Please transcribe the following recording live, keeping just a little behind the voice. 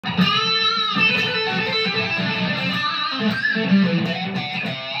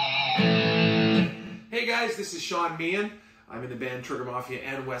Hey guys, this is Shawn Meehan. I'm in the band Trigger Mafia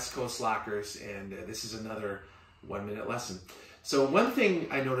and West Coast Slackers, and this is another 1-minute lesson. So one thing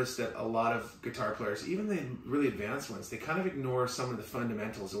I noticed that a lot of guitar players, even the really advanced ones, they kind of ignore some of the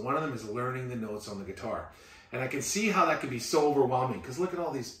fundamentals, and one of them is learning the notes on the guitar. And I can see how that can be so overwhelming, because look at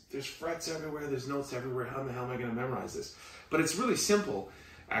all these, there's frets everywhere, there's notes everywhere, how the hell am I going to memorize this? But it's really simple,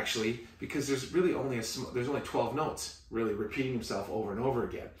 actually, because there's really only there's only 12 notes, really repeating themselves over and over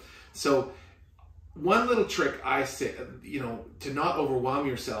again. So one little trick I say, to not overwhelm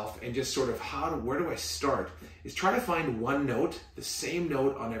yourself and just sort of where do I start, is try to find one note, the same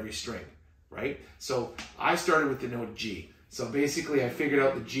note on every string, right? So I started with the note G. So basically I figured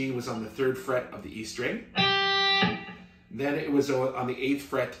out the G was on the 3rd fret of the E string. Then it was on the 8th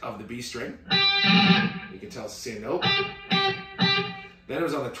fret of the B string. You can tell it's the same note. Then it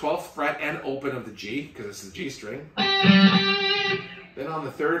was on the 12th fret and open of the G, because it's the G string. Then on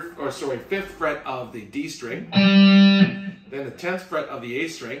the 5th fret of the D string. Then the 10th fret of the A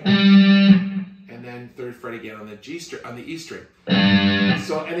string. And then 3rd fret again on the G string, on the E string.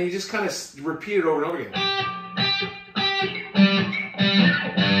 So, and then you just kind of repeat it over and over again.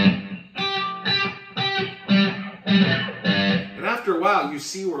 And after a while, you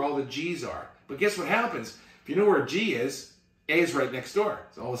see where all the G's are. But guess what happens? If you know where G is, A is right next door.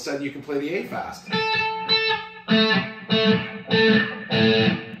 So all of a sudden you can play the A fast.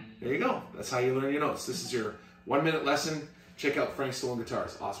 There you go. That's how you learn your notes. This is your 1-minute lesson. Check out Frank Stallone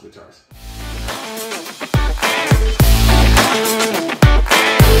Guitars. Awesome guitars.